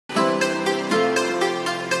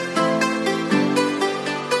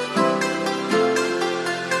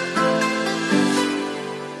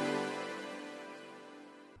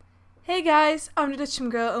Hey guys, I'm the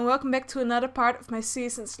DutchSimGirl and welcome back to another part of my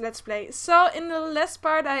season's Let's Play. So in the last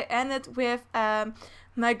part I ended with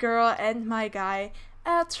my girl and my guy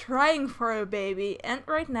trying for a baby, and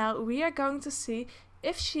right now we are going to see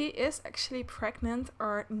if she is actually pregnant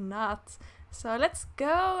or not. So let's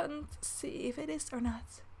go and see if it is or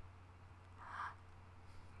not.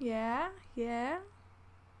 Yeah.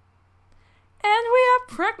 And we are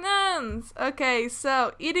pregnant! Okay,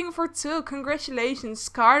 so eating for two. Congratulations,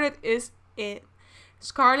 Scarlett is in.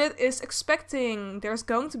 Scarlett is expecting. There's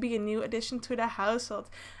going to be a new addition to the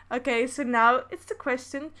household. Okay, so now it's the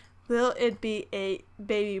question, will it be a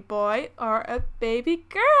baby boy or a baby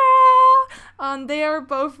girl? And they are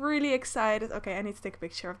both really excited. Okay, I need to take a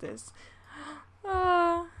picture of this.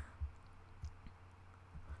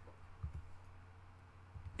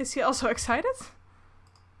 Is he also excited?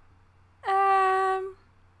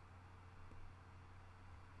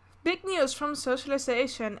 Big news from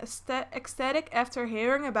socialization. Ecstatic after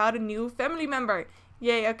hearing about a new family member.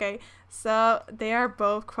 Yay, okay. So they are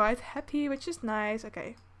both quite happy, which is nice.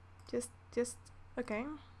 Okay. Just okay.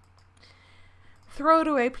 Throw it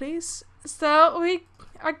away, please. So we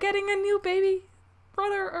are getting a new baby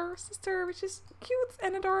brother or sister, which is cute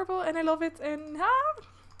and adorable, and I love it. And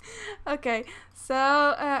okay,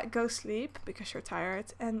 so go sleep because you're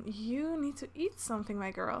tired and you need to eat something,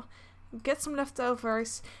 my girl. Get some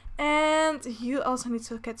leftovers, and you also need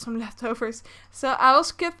to get some leftovers. So I will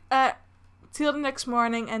skip till the next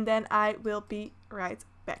morning and then I will be right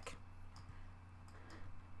back.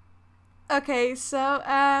 Okay, so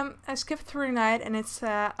I skipped through the night and it's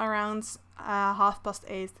around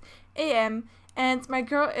 8:30 AM, and my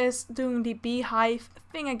girl is doing the beehive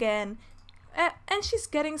thing again. And she's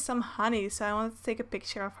getting some honey, so I wanted to take a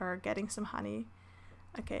picture of her getting some honey.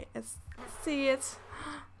 Okay, let's see it.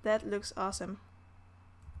 That looks awesome.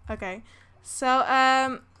 Okay, so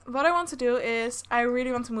what I want to do is I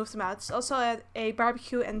really want to move them out. It's also a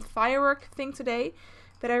barbecue and firework thing today,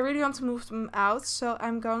 but I really want to move them out, so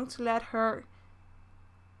I'm going to let her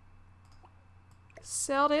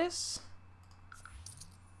sell this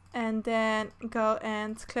and then go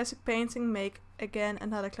and classic painting, make again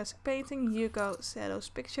another classic painting. You go sell those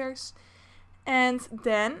pictures, and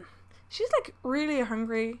then she's like really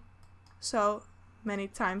hungry, so many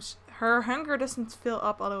times her hunger doesn't fill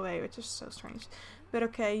up all the way, which is so strange. But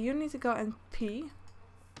okay, you need to go and pee.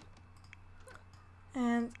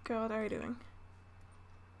 And girl, what are you doing?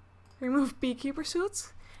 Remove beekeeper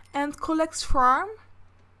suit and collect farm.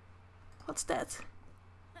 What's that?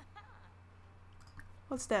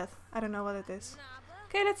 What's that? I don't know what it is.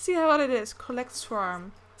 Okay, let's see what it is. Collect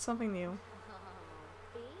swarm. Something new.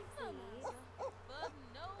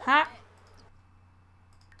 Ha!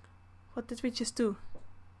 What did we just do?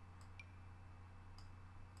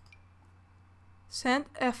 Send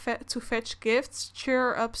to fetch gifts.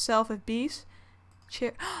 Cheer up self with bees.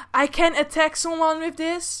 Cheer. I can attack someone with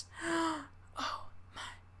this? Oh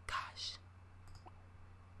my gosh.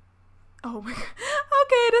 Oh my god.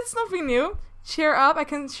 Okay, that's nothing new. Cheer up. I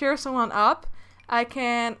can cheer someone up. I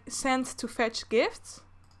can send to fetch gifts.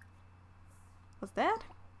 What's that?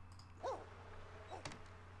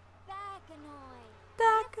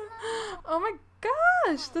 Oh my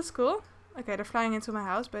gosh, that's cool. Okay, they're flying into my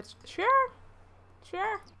house, but sure.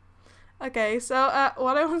 Okay, so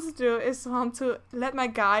what I want to do is want to let my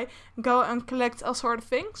guy go and collect all sort of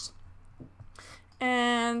things.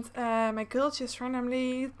 And my girl just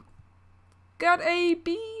randomly got a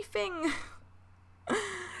bee thing,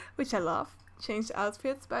 which I love. Changed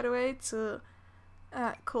outfits, by the way, to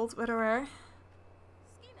cold weather wear.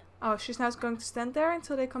 Oh, she's now going to stand there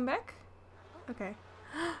until they come back? Okay.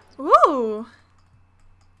 Woo!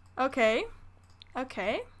 Okay.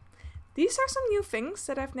 These are some new things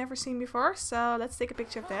that I've never seen before, so let's take a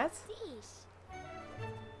picture of that.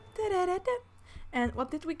 And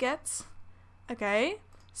what did we get? Okay.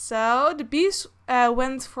 So the bees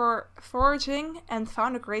went for foraging and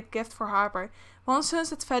found a great gift for Harper. One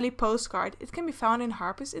Sunset Valley postcard. It can be found in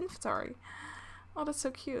Harper's inventory. Oh, that's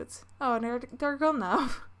so cute. Oh, they're gone now.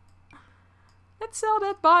 Let's sell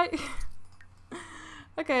that. Bye.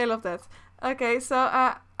 Okay, I love that. Okay, so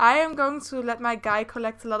I am going to let my guy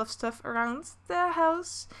collect a lot of stuff around the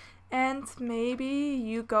house, and maybe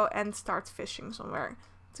you go and start fishing somewhere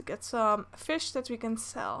to get some fish that we can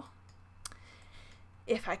sell.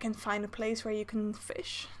 If I can find a place where you can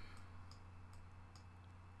fish.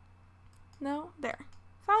 No? There.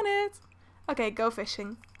 Found it! Okay, go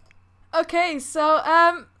fishing. Okay,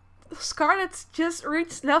 so Scarlett just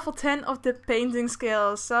reached level 10 of the painting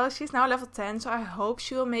skills. So she's now level 10, so I hope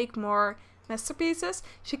she will make more masterpieces.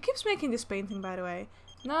 She keeps making this painting, by the way.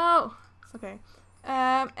 No! Okay.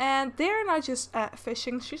 And they're not just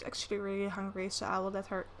fishing. She's actually really hungry, so I will let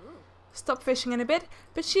her stop fishing in a bit.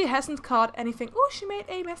 But she hasn't caught anything. Oh, she made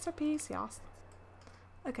a masterpiece. Yes.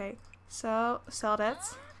 Okay, so sell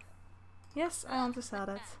that. Yes, I want to sell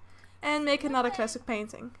that. And make another classic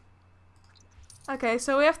painting. Okay,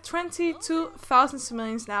 so we have 22,000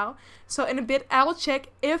 simoleons now. So in a bit I will check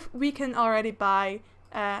if we can already buy...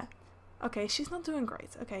 okay, she's not doing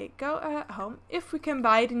great. Okay, go home. If we can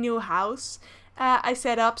buy the new house I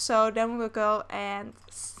set up, so then we'll go and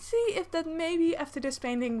see if that maybe after this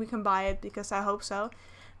painting we can buy it, because I hope so.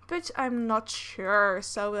 But I'm not sure,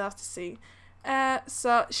 so we'll have to see.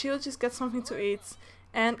 So she'll just get something to eat.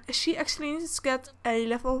 And she actually needs to get a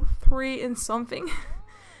level 3 in something.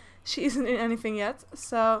 She isn't in anything yet.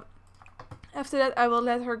 So after that I will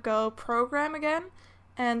let her go program again.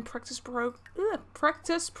 And practice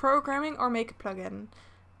programming or make a plugin.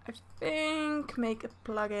 I think make a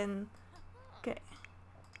plugin. Okay.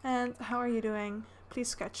 And how are you doing? Please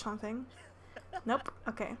sketch something. Nope.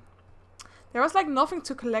 Okay. There was like nothing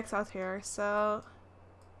to collect out here, so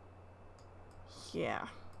yeah.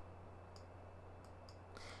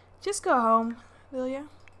 Just go home, will you?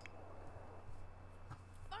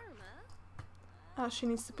 Oh, she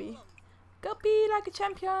needs to pee. Go pee like a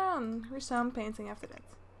champion! Resume painting after that.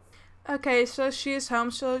 Okay, so she is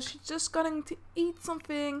home, so she's just going to eat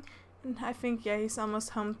something. And I think, yeah, he's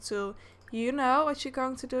almost home too. You know what you're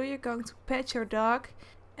going to do? You're going to pet your dog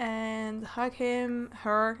and hug him,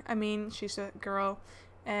 her, I mean, she's a girl.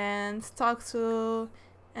 And talk to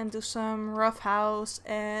and do some rough house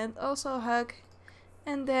and also hug.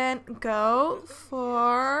 And then go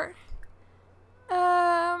for...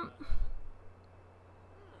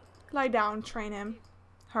 lie down, train him.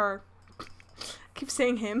 Her. Keep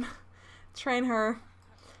saying him. Train her.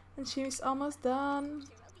 And she's almost done.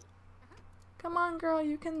 Come on, girl,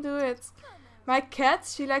 you can do it. My cat,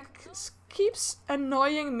 she like keeps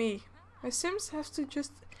annoying me. My Sims have to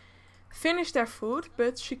just finish their food,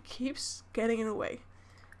 but she keeps getting in the way.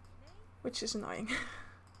 Which is annoying.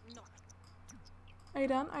 Are you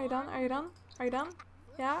done? Are you done? Are you done? Are you done?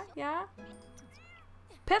 Yeah? Yeah?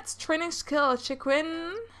 Pet training skill.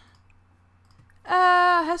 Chiquin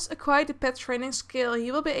has acquired the pet training skill. He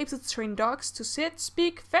will be able to train dogs to sit,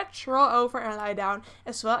 speak, fetch, roll over and lie down,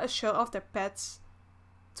 as well as show off their pets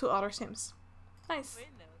to other Sims. Nice.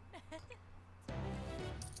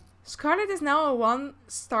 Scarlet is now a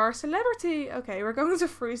 1-star celebrity. Okay, we're going to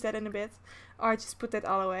freeze that in a bit. Or just put that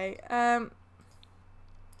all away.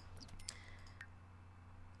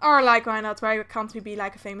 Or like, why not? Why can't we be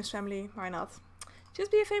like a famous family? Why not?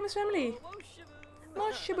 Just be a famous family.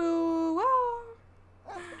 Moshabu! Wow!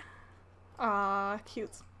 Ah,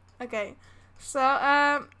 cute. Okay, so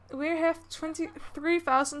we have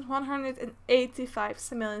 23,185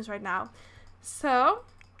 simoleons right now. So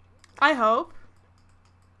I hope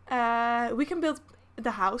we can build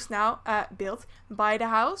the house now. Buy the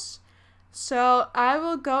house. So I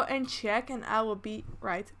will go and check, and I will be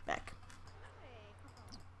right back.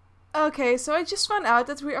 Okay, so I just found out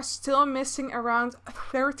that we are still missing around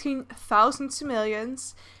 13,000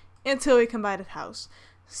 simoleons until we can buy that house.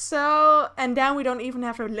 So, and then we don't even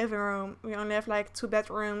have a living room. We only have like 2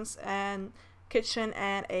 bedrooms and kitchen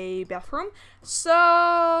and a bathroom.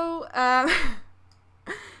 So,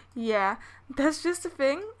 yeah, that's just the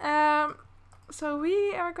thing. So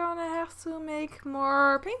we are gonna have to make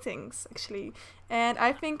more paintings, actually. And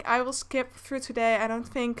I think I will skip through today. I don't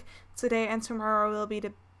think today and tomorrow will be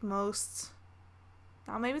the most...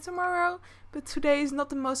 Now maybe tomorrow, but today is not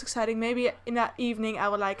the most exciting. Maybe in the evening I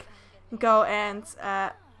will like go and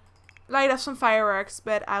light up some fireworks,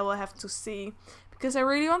 but I will have to see. Because I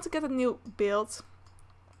really want to get a new build.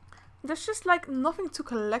 There's just like nothing to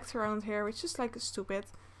collect around here, which is like stupid.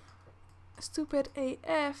 Stupid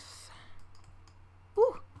AF.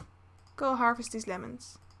 Ooh! Go harvest these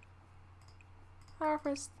lemons.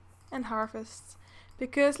 Harvest and harvest.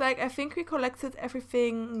 Because like I think we collected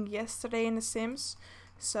everything yesterday in The Sims.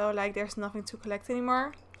 So like there's nothing to collect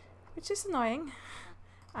anymore. Which is annoying,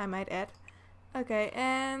 I might add. Okay,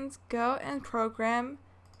 and go and program.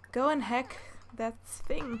 Go and hack that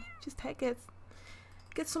thing. Just hack it.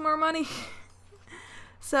 Get some more money.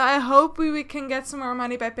 So I hope we can get some more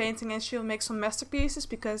money by painting, and she'll make some masterpieces,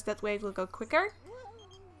 because that way it will go quicker.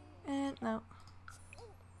 And no.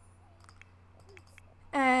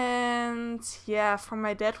 And yeah, for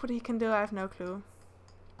my dad, what he can do, I have no clue.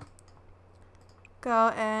 Go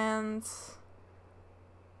and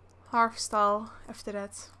harvest all after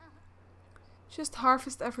that. Just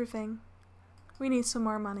harvest everything. We need some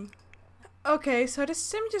more money. Okay, so the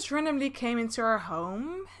Sim just randomly came into our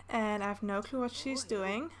home, and I have no clue what she's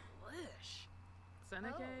doing.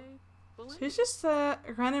 She's just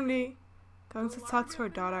randomly going to talk to her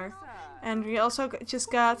daughter. And we also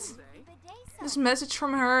just got this message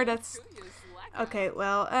from her that's... Okay,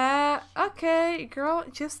 well, okay, girl,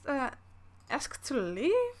 just ask to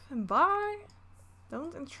leave. Bye.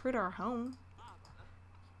 Don't intrude our home.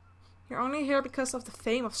 You're only here because of the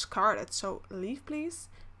fame of Scarlet, so leave please.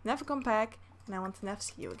 Never come back, and I want to never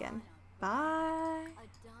see you again. Bye.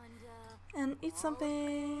 And eat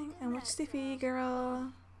something, and watch TV,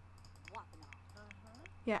 girl.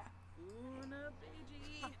 Yeah.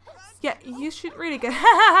 Yeah, you should really get...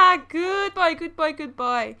 Goodbye, goodbye,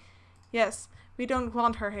 goodbye. Yes, we don't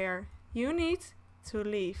want her here. You need to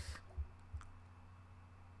leave.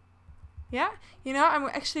 Yeah? You know, I'm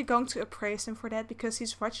actually going to appraise him for that because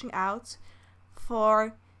he's watching out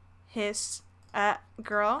for his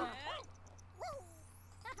girl.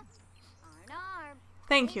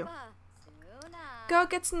 Thank you. Go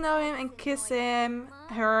get to know him and kiss him,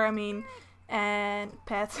 her, I mean, and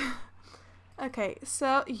pet. Okay,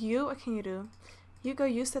 so you, what can you do? You go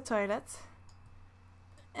use the toilet.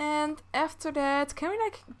 And after that, can we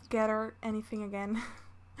like gather anything again?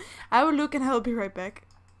 I will look and I'll be right back.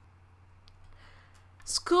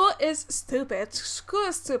 School is stupid. School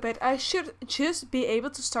is stupid. I should just be able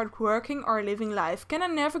to start working or living life. Can I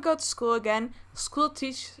never go to school again? School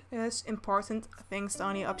teaches important things, the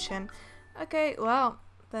only option. Okay, well,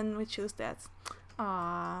 then we choose that.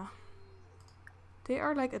 Ah, they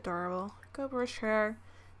are like adorable. Go brush her.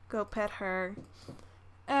 Go pet her.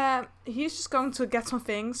 He's just going to get some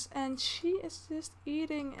things. And she is just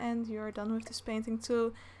eating. And you're done with this painting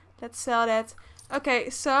too. Let's sell that. Okay,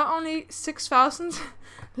 so only 6,000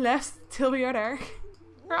 left till we are there.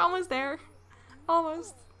 We're almost there.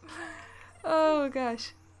 Almost. Oh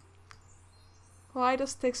gosh. Why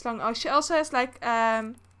does it take so long? Oh, she also has like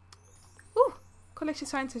ooh, collection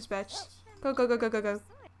scientist badge. Go, go, go, go, go, go.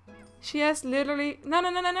 She has literally no.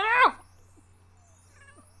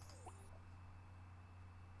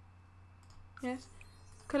 Yes.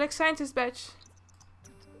 Collect scientist badge.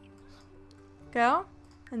 Go.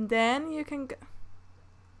 And then you can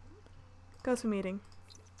go to meeting.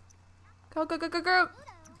 Go, go, go, go, go.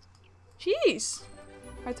 Jeez.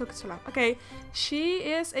 Why took it so long? Okay. She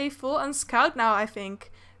is a full-on scout now, I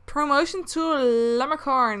think. Promotion to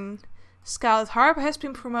Lammercorn Scout. Harper has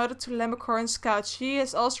been promoted to Lammercorn Scout. She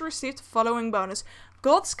has also received the following bonus.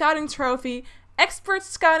 Gold Scouting Trophy, Expert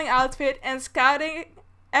Scouting Outfit, and Scouting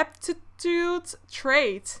Aptitude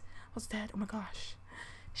Trait. What's that? Oh my gosh.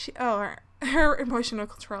 Her emotional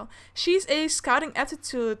control. She's a scouting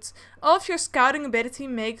aptitude. All of your scouting ability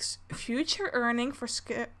makes future earning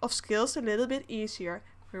of skills a little bit easier.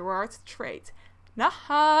 Reward trait.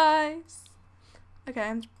 Nice. Okay,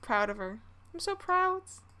 I'm proud of her. I'm so proud.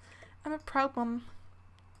 I'm a proud mom.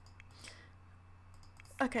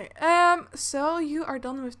 Okay, so you are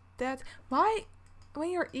done with that. Why, when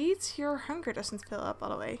you eat, your hunger doesn't fill up all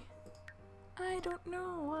the way? I don't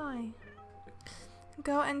know why.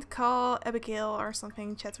 Go and call Abigail or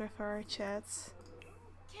something. Chat with her. Chat.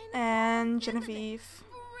 And Genevieve.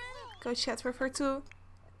 Go chat with her too.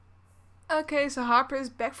 Okay, so Harper is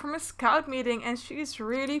back from a scout meeting and she's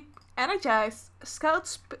really energized.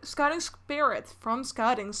 Scouting spirit from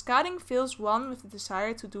scouting. Scouting fills one with the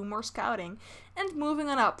desire to do more scouting. And moving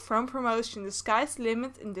on up from promotion. The sky's the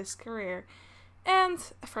limit in this career. And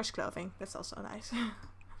fresh clothing. That's also nice.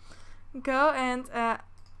 Go and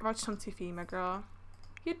watch some TV, my girl.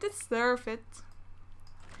 You deserve it.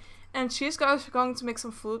 And she's going to make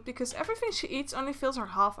some food because everything she eats only fills her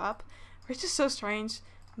half up. Which is so strange.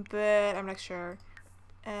 But I'm not sure.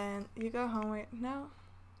 And you go home with... No.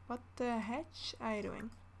 What the heck are you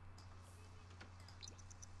doing?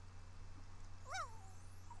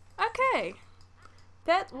 Okay.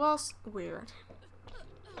 That was weird.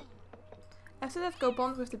 After that, go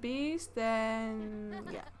bond with the bees. Then...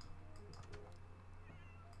 yeah.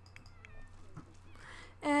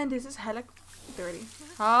 And this is hella dirty.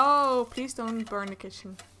 Oh, please don't burn the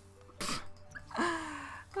kitchen.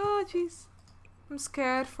 Oh, jeez. I'm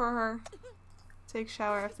scared for her. Take a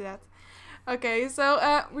shower after that. Okay, so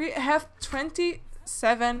we have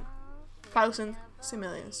 27,000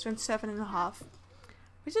 simoleons. 27.5.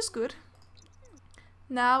 Which is good.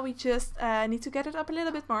 Now we just need to get it up a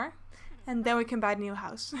little bit more. And then we can buy a new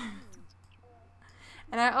house.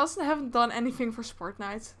 And I also haven't done anything for sport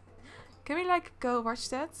night. Can we like go watch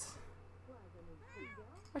that?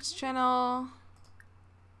 Watch channel.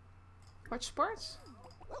 Watch sports.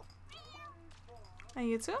 And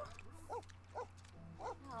you too?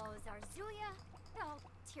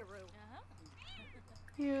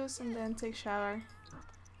 Use and then take shower.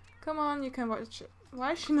 Come on, you can watch it.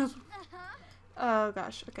 Why is she not? Oh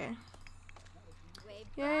gosh, okay.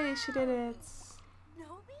 Yay, she did it.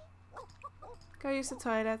 Go use the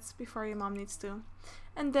toilet before your mom needs to.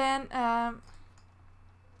 And then,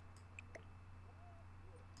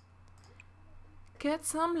 get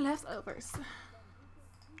some leftovers.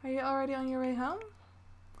 Are you already on your way home?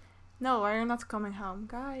 No, you're not coming home.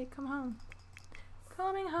 Guy, come home.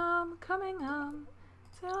 Coming home, coming home.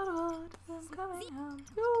 Tell the world I'm coming home.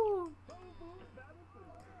 Woo!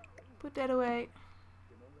 Put that away.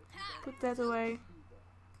 Put that away.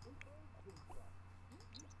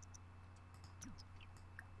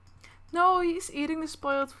 No, he's eating the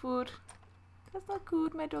spoiled food. That's not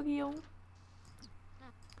good, my doggy.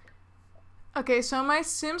 Okay, so my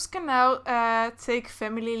Sims can now take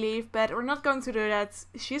family leave, but we're not going to do that.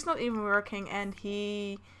 She's not even working, and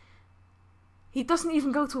he doesn't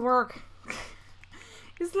even go to work.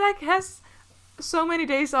 He's like has so many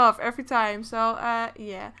days off every time. So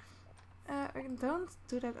yeah, don't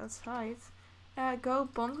do that outside. Go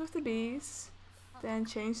bond with the bees, then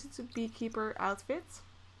change it to beekeeper outfit.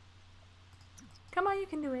 Come on, you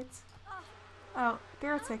can do it. Oh,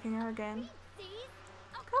 they're attacking her again.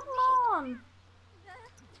 Come on!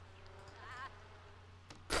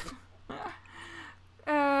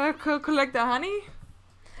 Go collect the honey?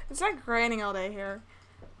 It's like raining all day here.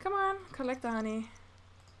 Come on, collect the honey.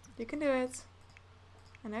 You can do it.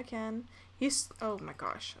 And I can. He's... Oh my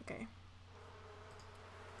gosh, okay.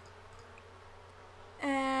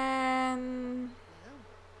 And...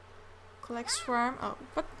 Collect swarm. Oh,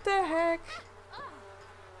 what the heck?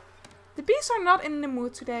 The bees are not in the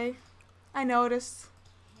mood today. I noticed.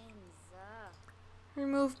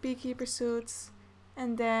 Remove beekeeper suits.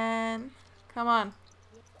 And then... Come on.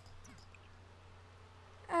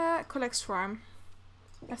 Collect swarm.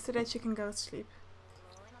 After that you can go to sleep.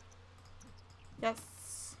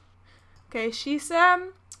 Yes. Okay, she's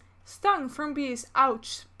stung from bees.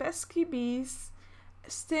 Ouch. Pesky bees.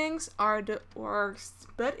 Stings are the worst.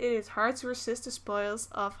 But it is hard to resist the spoils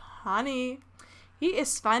of honey. He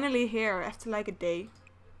is finally here after like a day.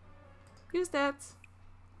 Use that.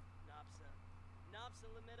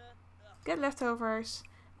 Get leftovers.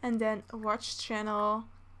 And then watch channel.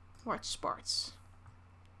 Watch sports.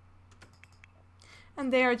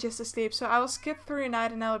 And they are just asleep. So I will skip through the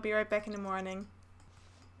night and I will be right back in the morning.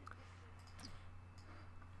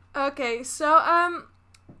 Okay, so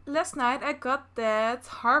last night I got that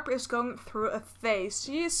Harper is going through a phase.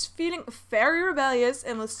 She is feeling very rebellious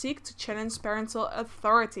and will seek to challenge parental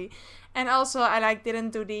authority. And also I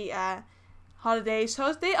didn't do the holiday,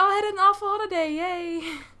 so they all had an awful holiday,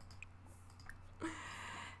 yay!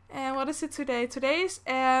 And what is it today? Today is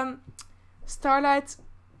Starlight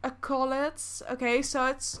Accolades. Okay, so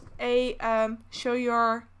it's a show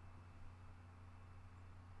your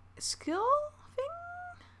skill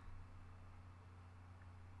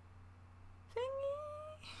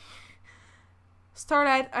thingy.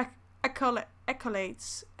 Starlight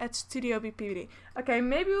Accolades at Studio BPD. Okay,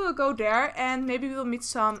 maybe we'll go there and maybe we'll meet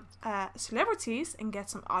some celebrities and get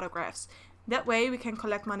some autographs. That way we can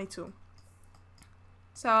collect money too.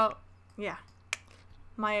 So, yeah,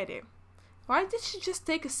 my idea. Why did she just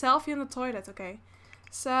take a selfie in the toilet? Okay,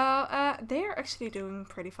 so they are actually doing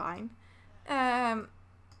pretty fine.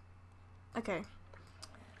 Okay,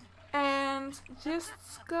 and just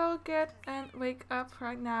go get and wake up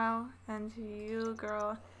right now. And you,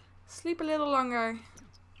 girl, sleep a little longer.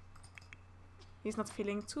 He's not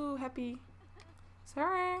feeling too happy.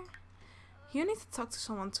 Sorry. You need to talk to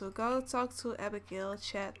someone too. Go talk to Abigail,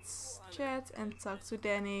 chat, and talk to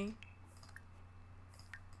Danny.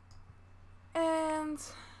 And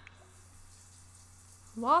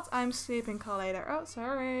what? I'm sleeping, call later. Oh,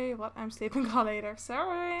 sorry. What? I'm sleeping, call later.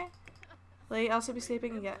 Sorry. Will you also be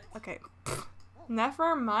sleeping? Yeah. Okay.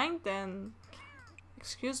 Never mind then.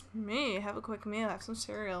 Excuse me. Have a quick meal. Have some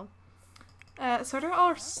cereal. So they're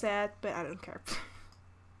all sad, but I don't care.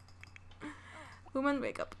 Woman,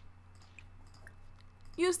 wake up.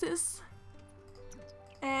 Use this.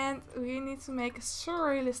 And we need to make a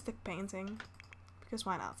surrealistic painting. Because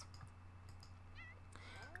why not?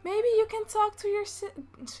 Maybe you can talk to your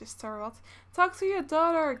sister, what? Talk to your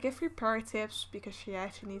daughter, give her repair tips, because she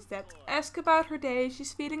actually needs that. Ask about her day,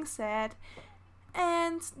 she's feeling sad.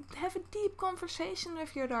 And have a deep conversation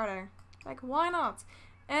with your daughter. Like, why not?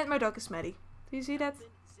 And my dog is smelly. Do you see that?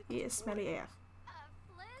 He is smelly AF.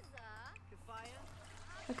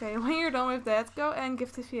 Okay, when you're done with that, go and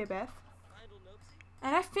give Tiffy a bath.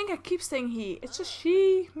 And I think I keep saying he. It's a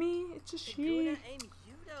she, me, it's a she.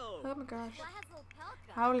 Oh my gosh.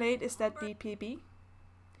 How late is that BPB?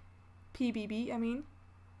 PBB, I mean.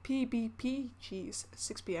 PBP, jeez,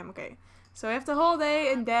 6 PM, okay. So we have the whole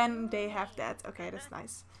day and then they have that. Okay, that's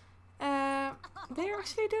nice. They're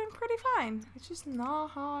actually doing pretty fine, which is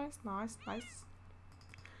nice, nice, nice.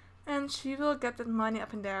 And she will get that money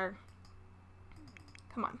up in there.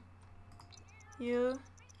 Come on. You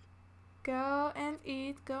go and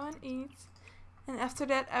eat, go and eat. And after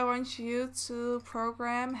that I want you to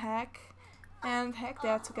program, hack, and hack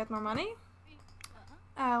that to get more money.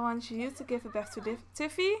 I want you to give it back to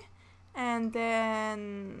Tiffy. And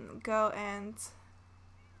then go and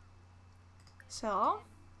sell.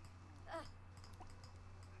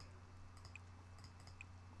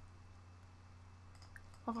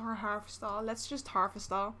 Of her harvest all. Let's just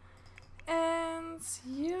harvest all. And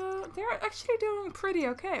they're actually doing pretty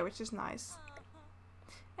okay, which is nice.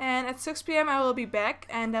 And at 6 PM I will be back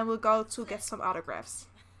and then we'll go to get some autographs.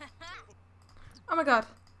 Oh my god.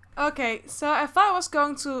 Okay, so I thought I was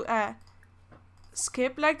going to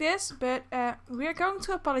skip like this, but we're going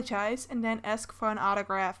to apologize and then ask for an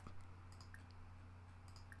autograph.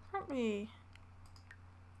 Aren't we?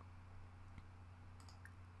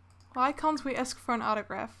 Why can't we ask for an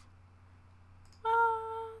autograph?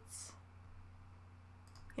 What?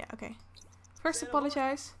 Yeah, okay. First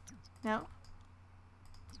apologize. No.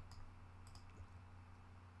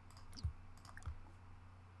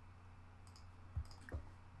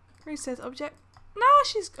 Reset object. No,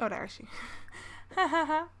 she's... Oh, there she.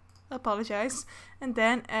 Hahaha. Apologize. And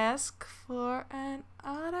then ask for an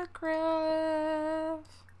autograph.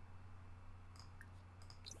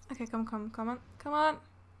 Okay, come on. Come on.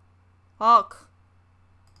 Walk.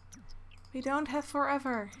 We don't have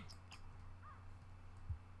forever.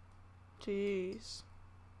 Jeez.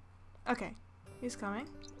 Okay, he's coming.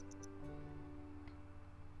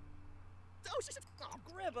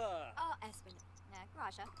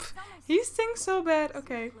 He sings so bad.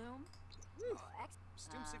 Okay.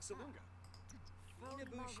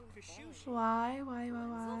 Why?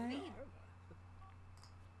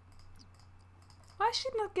 Why is she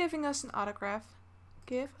not giving us an autograph?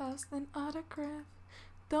 Give us an autograph.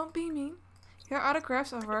 Don't be mean. Your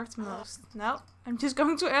autographs are worth most. No, I'm just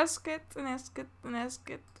going to ask it and ask it and ask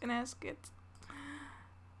it and ask it.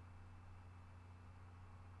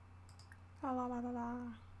 La la la la la.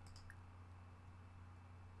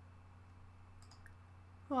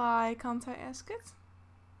 Why can't I ask it?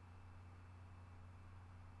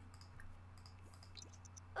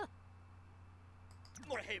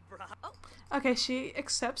 Okay, she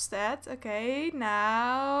accepts that. Okay,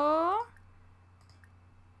 now...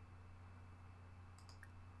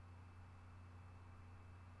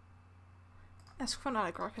 Ask for an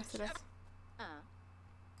autograph after that.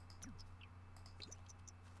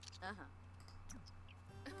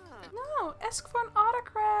 No, ask for an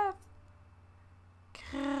autograph!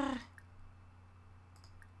 Grrr.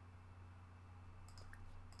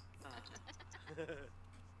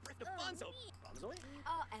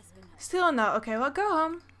 Still no. Okay, well, go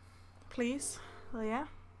home. Please. Well, yeah.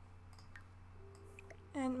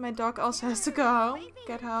 And my dog also has to go home.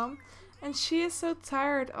 Get home. And she is so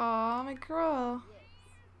tired. Aw, my girl.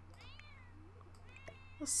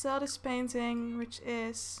 We'll sell this painting, which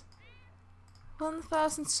is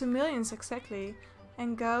 1,000 simoleons exactly.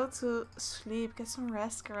 And go to sleep. Get some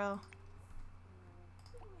rest, girl.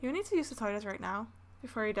 You need to use the toilet right now.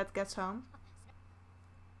 Before your dad gets home.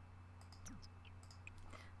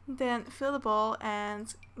 Then fill the bowl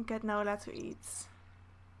and get Nola to eat.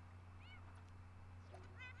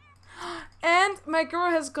 And my girl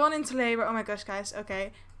has gone into labor. Oh my gosh, guys.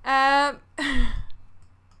 Okay. Yeah.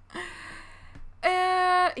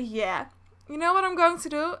 You know what I'm going to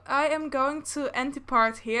do? I am going to end the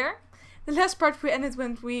part here. The last part we ended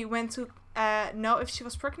when we went to know if she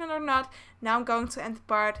was pregnant or not. Now I'm going to end the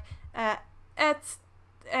part at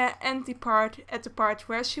the part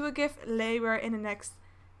where she will give labor in the next.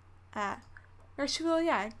 Where she will,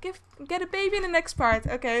 yeah, get a baby in the next part.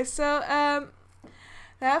 Okay, so I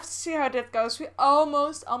have to see how that goes. We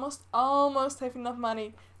almost have enough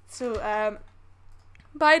money to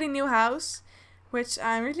buy the new house, which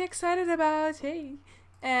I'm really excited about. Hey,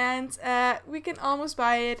 and we can almost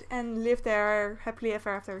buy it and live there happily ever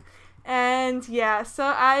after. And yeah, so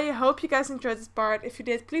I hope you guys enjoyed this part. If you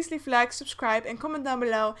did, please leave a like, subscribe, and comment down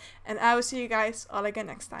below. And I will see you guys all again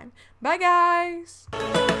next time. Bye, guys!